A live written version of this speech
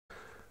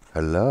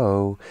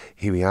Hello,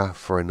 here we are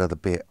for another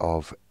bit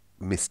of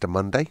Mr.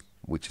 Monday,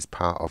 which is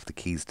part of the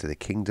Keys to the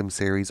Kingdom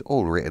series,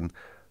 all written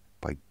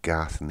by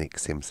Garth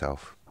Nix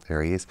himself.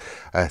 There he is.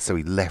 So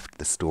we left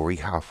the story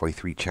halfway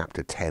through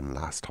chapter 10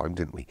 last time,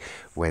 didn't we?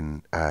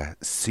 When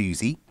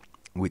Suzy,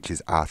 which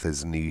is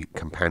Arthur's new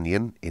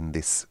companion in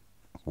this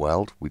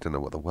world, we don't know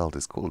what the world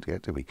is called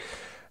yet, do we?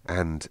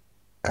 And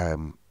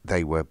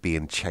they were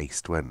being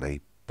chased, weren't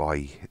they?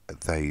 By I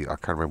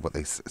can't remember what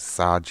they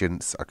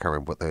sergeants. I can't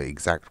remember what the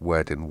exact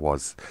wording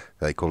was.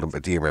 They called them,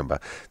 but do you remember?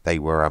 They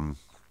were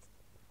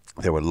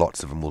there were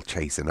lots of them all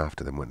chasing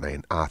after them, weren't they?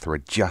 And Arthur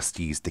had just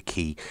used the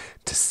key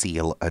to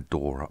seal a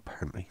door up,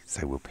 hadn't he?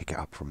 So we'll pick it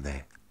up from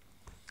there.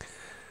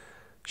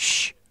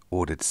 Shh,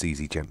 ordered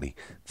Suzy gently.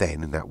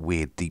 Then, in that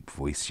weird deep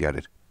voice, she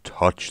added,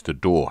 "Touch the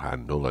door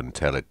handle and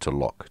tell it to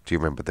lock." Do you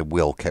remember the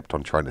will kept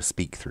on trying to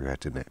speak through her,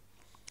 didn't it?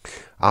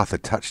 Arthur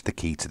touched the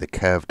key to the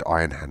curved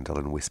iron handle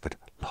and whispered,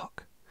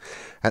 "Lock."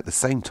 At the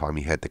same time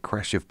he heard the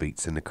crash of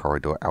boots in the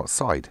corridor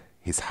outside.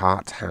 His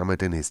heart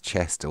hammered in his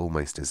chest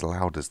almost as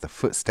loud as the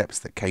footsteps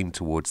that came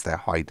towards their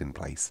hiding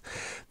place.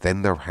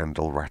 Then the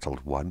handle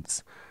rattled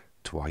once,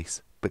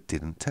 twice, but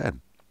didn't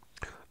turn.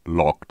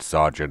 "Locked,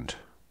 Sergeant,"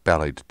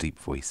 bellowed a deep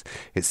voice.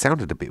 It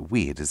sounded a bit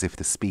weird, as if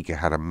the speaker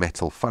had a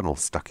metal funnel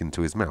stuck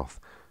into his mouth.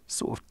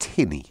 Sort of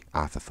tinny,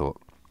 Arthur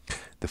thought.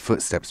 The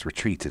footsteps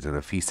retreated, and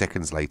a few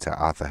seconds later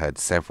Arthur heard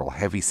several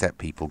heavy-set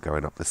people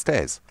going up the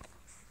stairs.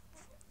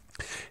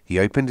 He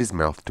opened his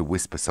mouth to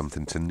whisper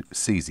something to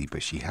Suzy,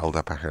 but she held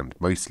up a hand,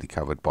 mostly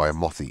covered by a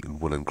moth-eaten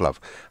woolen glove,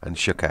 and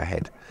shook her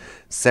head.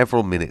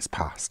 Several minutes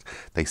passed.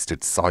 They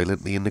stood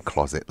silently in the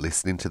closet,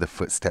 listening to the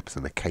footsteps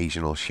and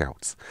occasional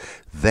shouts.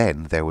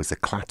 Then there was a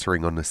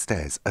clattering on the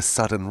stairs, a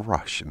sudden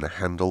rush, and the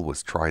handle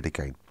was tried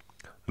again.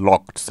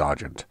 "Locked,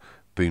 Sergeant,"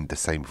 boomed the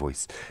same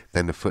voice.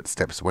 Then the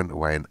footsteps went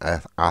away, and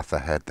Arthur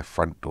heard the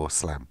front door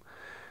slam.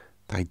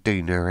 "They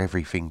do know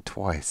everything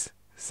twice,"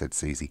 said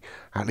Suzy.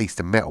 "At least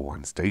the metal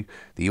ones do.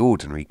 The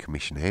ordinary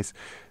commissionaires.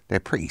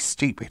 They're pretty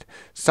stupid.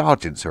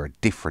 Sergeants are a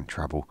different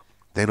trouble.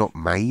 They're not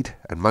made,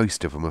 and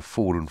most of them have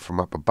fallen from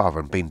up above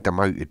and been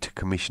demoted to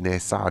commissionaire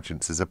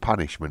sergeants as a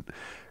punishment.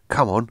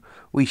 Come on,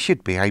 we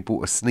should be able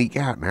to sneak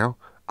out now.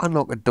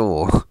 Unlock the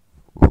door."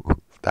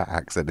 That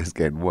accent is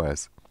getting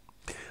worse.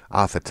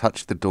 Arthur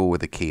touched the door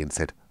with a key and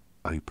said,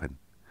 "Open."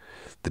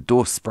 The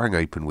door sprang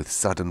open with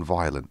sudden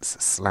violence,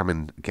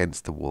 slamming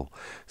against the wall.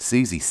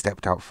 Suzy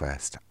stepped out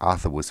first.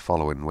 Arthur was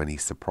following when her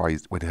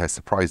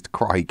surprised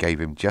cry gave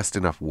him just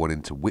enough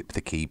warning to whip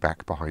the key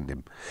back behind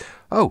him.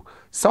 "Oh,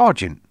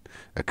 Sergeant!"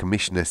 A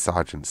commissioner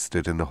sergeant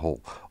stood in the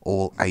hall,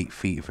 all 8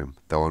 feet of him,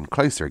 though on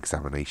closer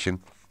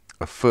examination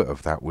a foot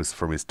of that was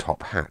from his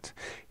top hat.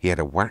 He had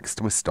a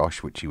waxed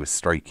moustache which he was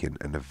stroking,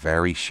 and a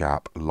very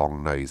sharp,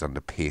 long nose under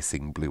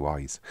piercing blue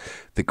eyes.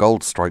 The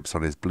gold stripes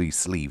on his blue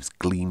sleeves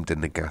gleamed in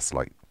the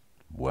gaslight.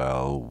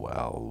 "Well,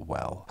 well,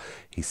 well,"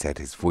 he said.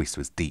 His voice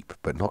was deep,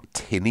 but not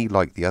tinny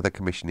like the other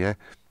commissioner.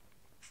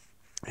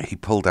 He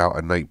pulled out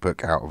a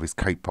notebook out of his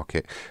coat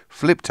pocket,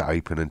 flipped it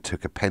open, and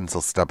took a pencil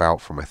stub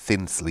out from a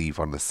thin sleeve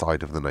on the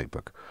side of the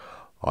notebook.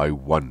 "I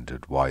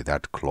wondered why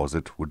that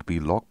closet would be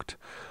locked.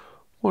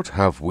 What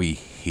have we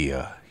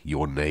here?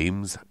 Your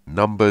names,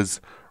 numbers,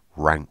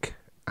 rank,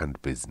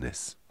 and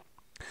business."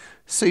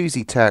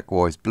 "Suzy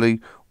Turquoise Blue,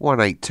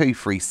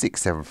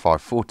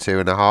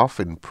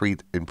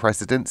 18236754 in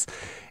precedence,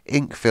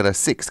 ink filler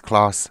 6th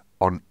class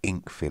on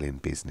ink filling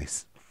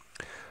business."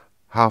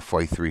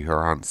 Halfway through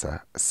her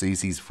answer,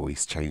 Suzy's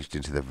voice changed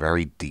into the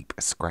very deep,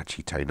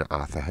 scratchy tone that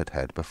Arthur had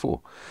heard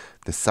before.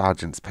 The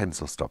sergeant's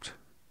pencil stopped.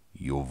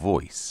 "Your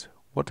voice,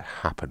 what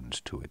happened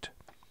to it?"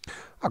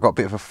 "I got a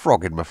bit of a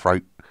frog in my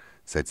throat,"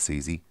 said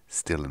Suzy,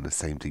 still in the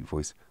same deep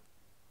voice.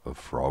 "A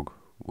frog?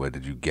 Where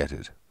did you get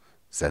it?"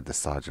 said the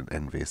sergeant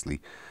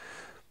enviously.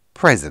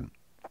 "Present,"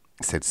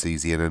 said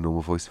Suzy in a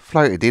normal voice.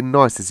 "Floated in,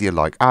 nice as you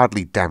like,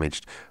 hardly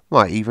damaged.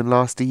 Might even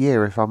last a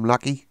year if I'm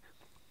lucky."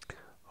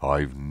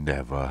 "I've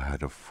never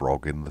had a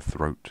frog in the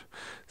throat,"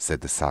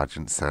 said the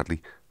sergeant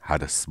sadly.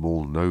 "Had a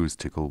small nose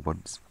tickle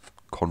once.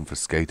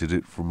 Confiscated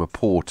it from a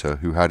porter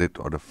who had it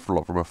on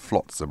from a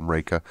flotsam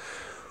raker.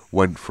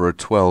 Went for a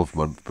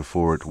 12-month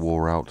before it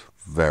wore out.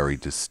 Very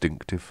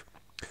distinctive.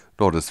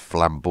 Not as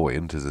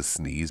flamboyant as a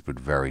sneeze, but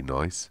very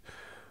nice.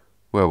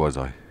 Where was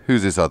I?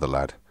 Who's this other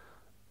lad?"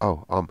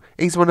 "Oh,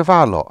 he's one of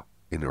our lot,"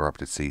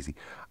 interrupted Suzy.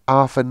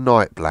 "Arthur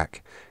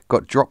Nightblack.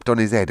 Got dropped on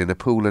his head in a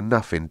pool of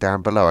nothing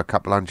down below a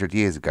couple 100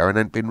 years ago and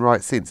ain't been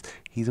right since.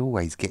 He's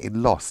always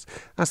getting lost.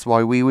 That's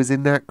why we was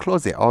in that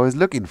closet. I was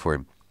looking for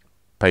him."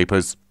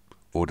 "Papers,"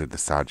 ordered the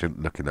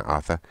sergeant, looking at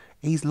Arthur.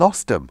 "He's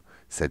lost 'em,"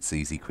 said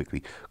Suzy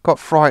quickly. "Got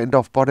frightened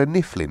off by the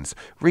nifflins,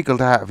 wriggled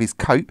out of his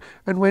coat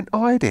and went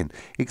hiding,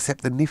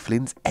 except the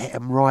nifflins ate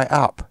 'em right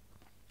up."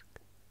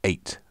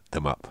 "Ate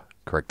them up,"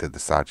 corrected the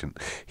sergeant.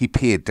 He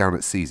peered down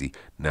at Suzy.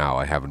 "Now,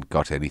 I haven't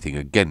got anything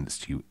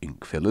against you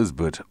ink fillers,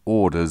 but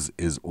orders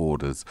is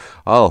orders.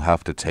 I'll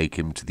have to take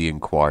him to the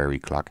inquiry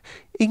clerk."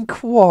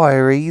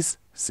 "Inquiries?"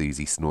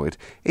 Suzy snorted.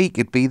 "He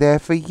could be there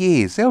for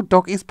years. They'll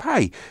dock his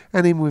pay,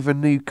 and him with a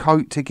new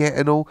coat to get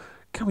and all.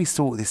 Can we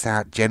sort this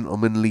out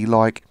gentlemanly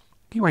like?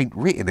 You ain't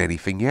written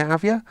anything yet,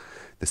 have you?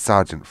 The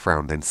sergeant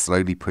frowned, then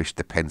slowly pushed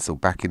the pencil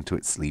back into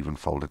its sleeve and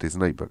folded his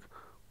notebook.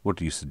 What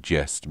do you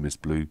suggest, Miss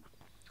Blue?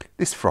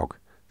 This frog,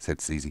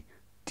 said Suzy.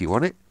 Do you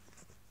want it?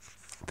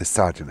 The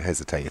sergeant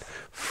hesitated.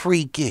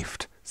 Free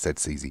gift, said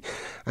Suzy.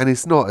 And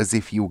it's not as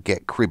if you'll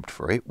get cribbed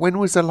for it. When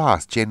was the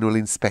last general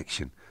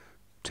inspection?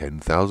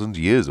 10,000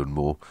 years and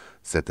more,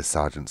 said the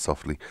sergeant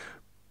softly.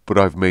 But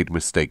I've made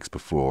mistakes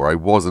before. I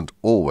wasn't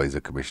always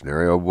a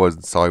commissionary.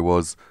 Once I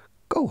was...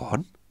 Go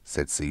on,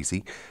 said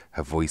Suzy,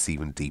 her voice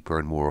even deeper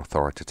and more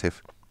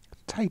authoritative.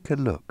 Take a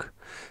look.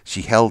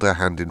 She held her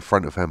hand in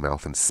front of her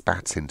mouth and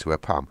spat into her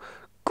palm.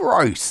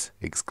 Gross!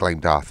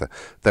 Exclaimed Arthur,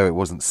 though it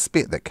wasn't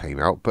spit that came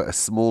out, but a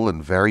small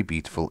and very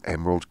beautiful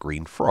emerald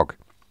green frog.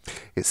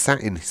 It sat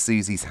in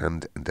Suzy's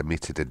hand and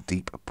emitted a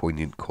deep,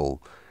 poignant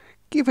call.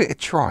 Give it a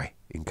try,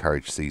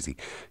 encouraged Suzy.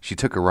 She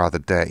took a rather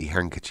dirty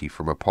handkerchief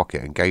from her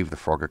pocket and gave the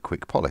frog a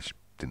quick polish.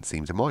 Didn't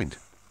seem to mind.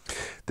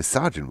 The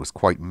sergeant was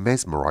quite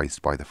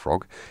mesmerised by the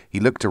frog. He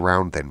looked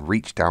around, then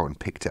reached out and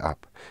picked it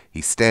up.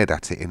 He stared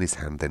at it in his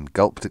hand, then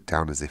gulped it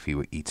down as if he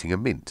were eating a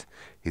mint.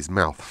 His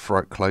mouth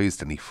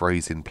closed and he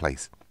froze in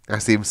place.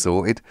 That's him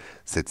sorted,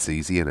 said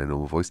Suzy in a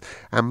normal voice.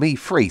 And me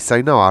free,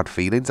 so no hard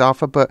feelings,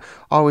 Arthur, but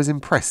I was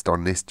impressed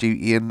on this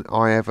duty and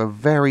I have a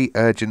very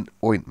urgent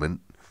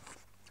ointment.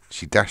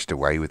 She dashed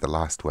away with the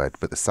last word,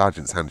 but the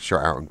sergeant's hand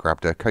shot out and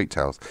grabbed her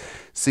coattails.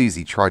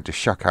 Suzy tried to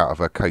shuck out of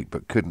her coat,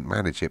 but couldn't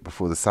manage it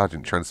before the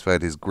sergeant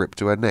transferred his grip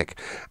to her neck.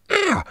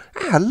 Ah!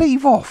 Ah!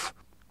 Leave off!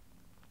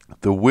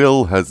 The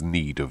will has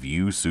need of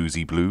you,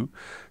 Suzy Blue,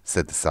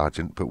 said the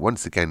sergeant, but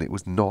once again it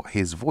was not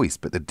his voice,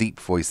 but the deep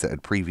voice that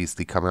had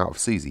previously come out of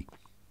Suzy.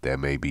 There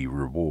may be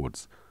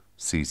rewards.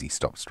 Suzy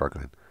stopped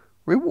struggling.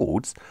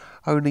 Rewards?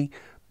 Only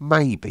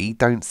maybe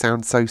don't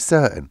sound so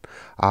certain.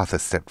 Arthur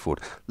stepped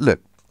forward.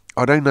 Look,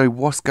 I don't know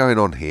what's going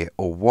on here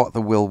or what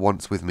the will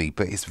wants with me,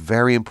 but it's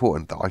very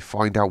important that I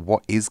find out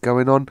what is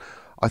going on.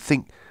 I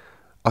think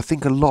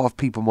a lot of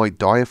people might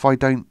die if I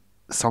don't,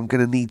 so I'm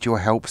going to need your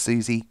help,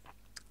 Suzy.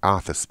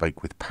 Arthur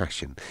spoke with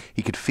passion.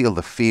 He could feel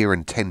the fear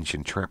and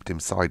tension trapped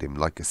inside him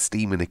like a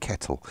steam in a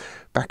kettle.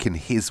 Back in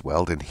his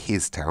world, in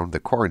his town, the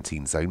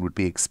quarantine zone would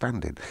be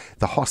expanding.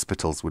 The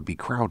hospitals would be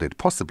crowded,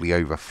 possibly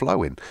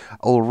overflowing.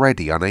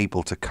 Already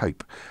unable to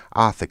cope,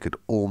 Arthur could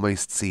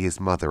almost see his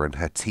mother and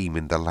her team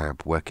in the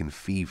lab working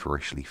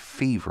feverishly.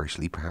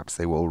 Feverishly, perhaps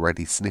they were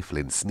already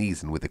sniffling,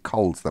 sneezing with the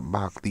colds that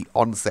marked the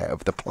onset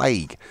of the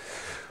plague.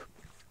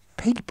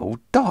 People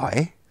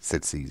die?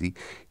 Said Suzy.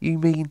 You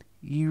mean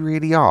you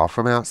really are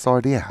from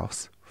outside the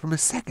house? From the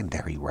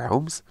secondary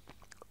realms?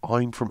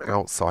 I'm from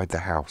outside the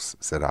house,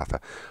 said Arthur.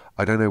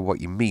 I don't know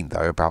what you mean,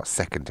 though, about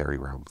secondary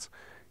realms.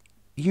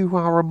 You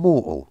are a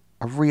mortal,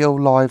 a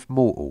real live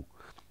mortal.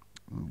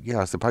 Yeah,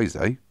 I suppose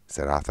so,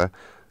 said Arthur.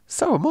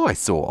 So am I,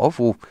 sort of.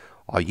 Well,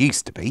 I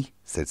used to be,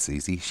 said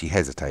Suzy. She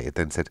hesitated,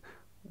 then said,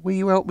 Will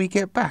you help me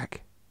get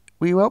back?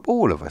 Will you help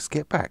all of us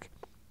get back?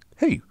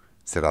 Who?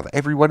 Said Arthur.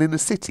 Everyone in the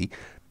city?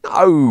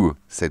 No,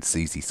 said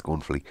Suzy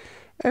scornfully.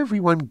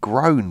 Everyone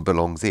grown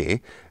belongs here.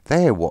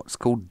 They're what's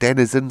called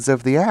denizens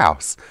of the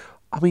house.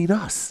 I mean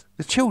us,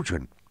 the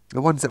children,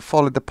 the ones that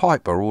followed the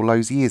piper all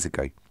those years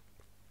ago.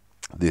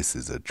 This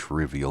is a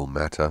trivial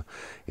matter,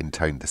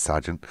 intoned the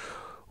sergeant,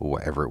 or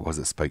whatever it was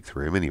that spoke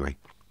through him anyway.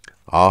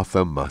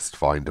 Arthur must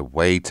find a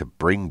way to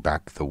bring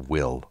back the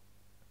will.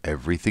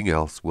 Everything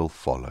else will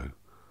follow.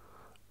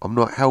 I'm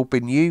not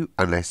helping you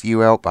unless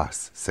you help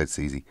us, said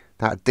Suzy.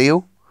 That a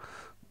deal?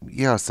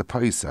 Yeah, I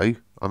suppose so.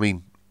 I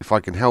mean, if I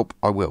can help,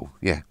 I will,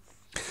 yeah.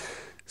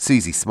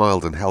 Suzy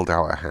smiled and held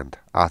out her hand.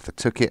 Arthur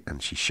took it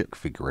and she shook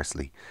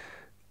vigorously.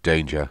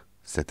 Danger,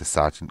 said the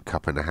sergeant,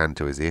 cupping a hand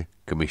to his ear.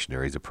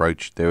 Commissionaries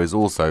approach. There is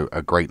also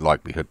a great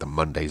likelihood that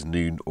Monday's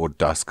noon or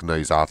dusk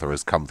knows Arthur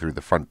has come through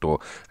the front door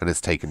and has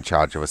taken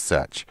charge of a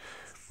search.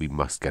 We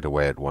must get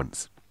away at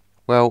once.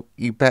 Well,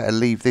 you better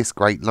leave this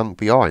great lunk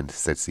behind,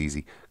 said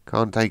Suzy.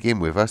 Can't take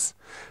him with us.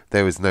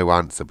 There was no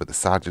answer, but the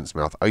sergeant's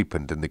mouth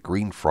opened and the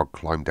green frog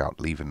climbed out,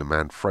 leaving the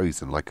man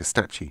frozen like a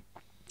statue.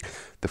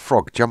 The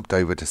frog jumped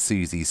over to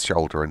Suzy's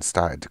shoulder and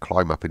started to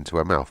climb up into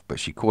her mouth, but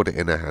she caught it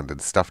in her hand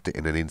and stuffed it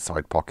in an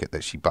inside pocket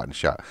that she buttoned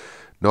shut.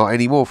 Not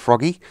any more,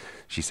 Froggy,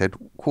 she said.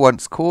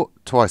 Once caught,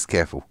 twice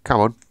careful.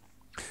 Come on.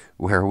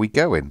 Where are we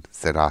going?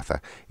 Said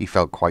Arthur. He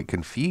felt quite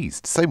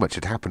confused. So much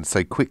had happened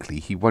so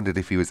quickly, he wondered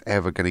if he was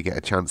ever going to get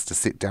a chance to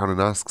sit down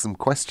and ask some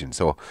questions,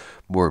 or,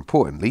 more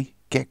importantly,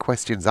 get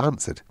questions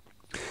answered.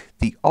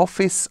 The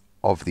office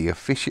of the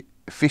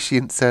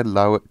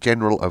Efficiencer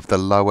General of the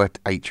Lower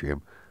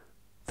Atrium.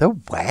 The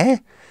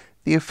where?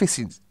 The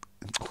Efficiency...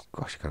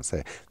 Gosh, I can't say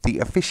it. The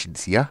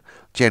Efficiencer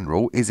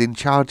General is in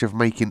charge of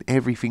making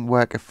everything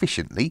work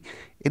efficiently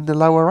in the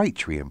Lower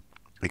Atrium,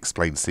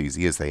 explained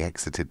Suzy as they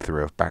exited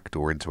through a back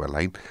door into a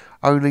lane.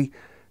 Only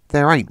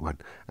there ain't one.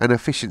 An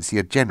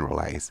Efficiencer General,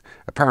 that is.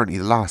 Apparently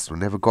the last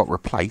one never got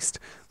replaced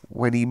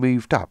when he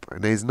moved up,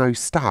 and there's no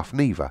staff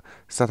neither,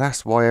 so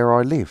that's where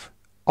I live.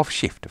 Off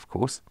shift, of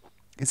course.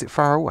 Is it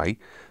far away?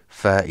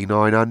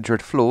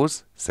 3,900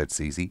 floors, said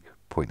Suzy,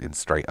 pointing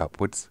straight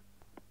upwards.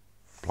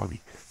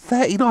 Blimey.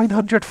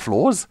 3,900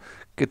 floors?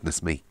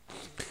 Goodness me.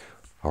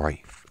 All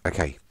right,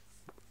 okay.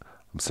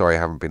 I'm sorry I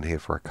haven't been here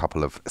for a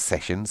couple of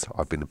sessions.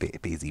 I've been a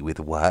bit busy with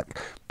work,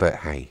 but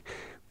hey,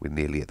 we're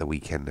nearly at the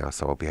weekend now,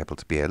 so I'll be able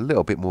to be a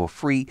little bit more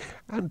free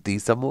and do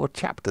some more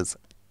chapters.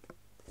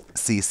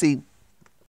 See you soon.